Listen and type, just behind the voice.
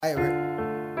Hey, Rick.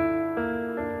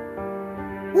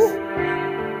 Woo!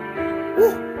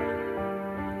 Woo!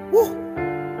 Woo!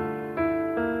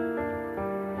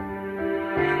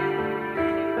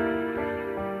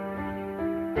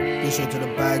 Get straight to the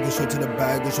bag, get straight to the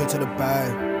bag, get straight to the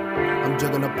bag. I'm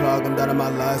jigging the plug, I'm down in my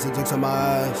lies, it jigs on my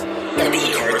eyes.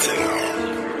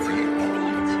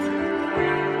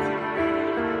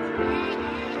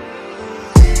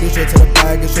 Get straight to the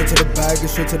bag, get straight to the bag, get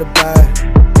straight to the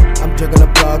bag. I'm jigging the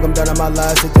plug, I'm down in my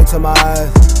lies, it jigs on my eyes.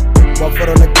 1 foot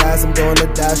on the gas, I'm doing the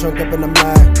dash, I'm gripping the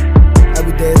mag.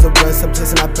 Every day is a risk, I'm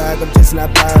chasing that bag, I'm chasing that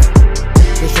bag.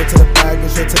 Get straight to the bag, get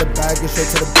straight to the bag, get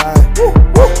straight to the bag.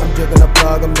 I'm jigging the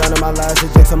plug, I'm down in my lies, it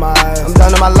jigs on my eyes. I'm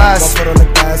down in my lies. 1 foot on the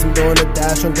gas, I'm doing the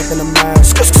dash, I'm gripping the mag.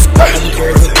 Every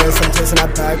day is a risk, I'm chasing that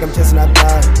bag, I'm chasing that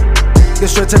bag. Get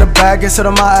straight to the bag, get shit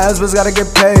on my ass, but gotta get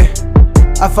paid.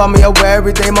 I found me aware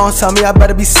every day, mom tell me I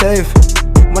better be safe.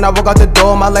 When I walk out the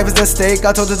door, my life is at stake,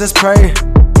 I told her just pray.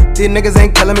 These niggas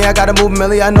ain't killing me, I gotta move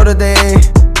milli, I know that they ain't.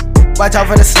 Watch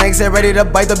out for the snakes, they ready to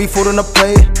bite, there'll be food on the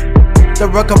plate. The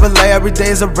rook of a lay, every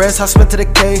day is a risk, I spent to the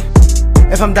K.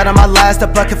 If I'm down on my last, the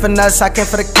pluck and finesse, I came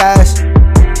for the cash.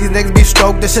 These niggas be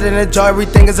stroked, this shit in a jar,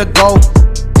 everything is a go.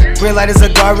 Green light is a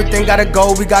go, everything gotta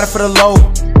go, we got it for the low.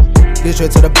 Get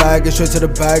straight to the bag, get straight to the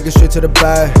bag, get straight to the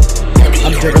bag.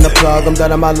 I'm jigging the plug, I'm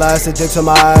down on my last, it jigs on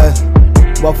my eyes.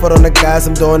 1 foot on the gas,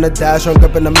 I'm doing the dash, I'm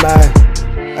gripping the mag.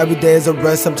 Every day is a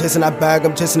risk, I'm chasing that bag,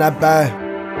 I'm chasing that bag.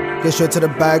 Get straight to the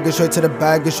bag, get straight to the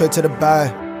bag, get straight to the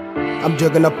bag. I'm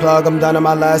jigging the plug, I'm down on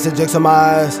my last, it jigs on my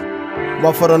eyes.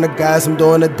 1 foot on the gas, I'm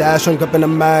doing the dash, I'm gripping the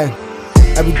mag.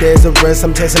 Every day is a risk,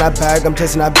 I'm chasing that bag, I'm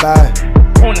chasing that bag.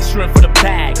 On the strength for the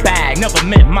bag, never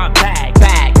meant my bag.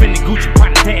 Fendi Gucci,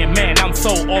 Prada, damn man, I'm so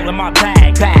all in my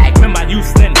bag. Remember I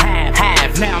used to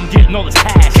have, now I'm getting all this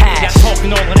cash. Y'all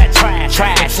talking all of that trash,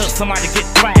 until somebody get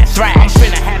thrashed. I'm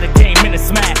finna have a game in the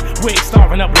smash, wig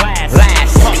starring up last.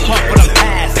 Puff, but I'm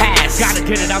pass, gotta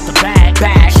get it out the bag.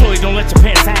 Sure you don't let your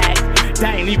pants sag,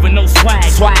 that ain't even no swag.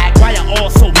 Why you all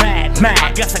so mad?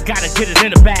 I guess I gotta get it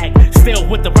in the bag, still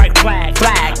with the right flag.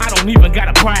 I don't even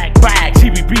gotta brag.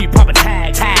 GBB, pop a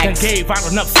tag. Then gave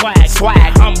out enough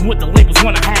swag. I'm with the labels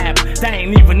wanna have, that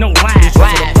ain't even no lag.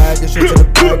 Get straight to the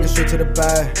bag, get straight to the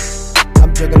bag.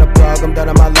 I'm jigging the plug, I'm down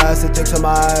on my last, it jigs on my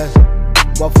eyes.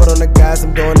 1 foot on the gas,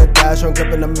 I'm doing the dash, I'm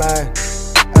gripping the mag.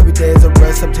 Every day is a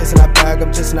risk, I'm chasing that bag,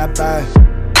 I'm chasing that bag.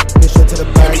 Get straight to the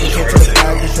bag, get straight to the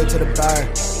bag, get straight to the bag.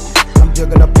 I'm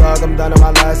jigging the plug, I'm down on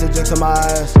my last, it jigs on my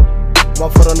eyes. 1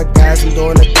 foot on the gas, I'm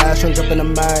doing the dash, I'm gripping the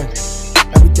mag.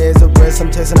 Every day is a risk,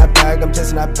 I'm chasing that bag, I'm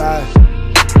chasing that bag.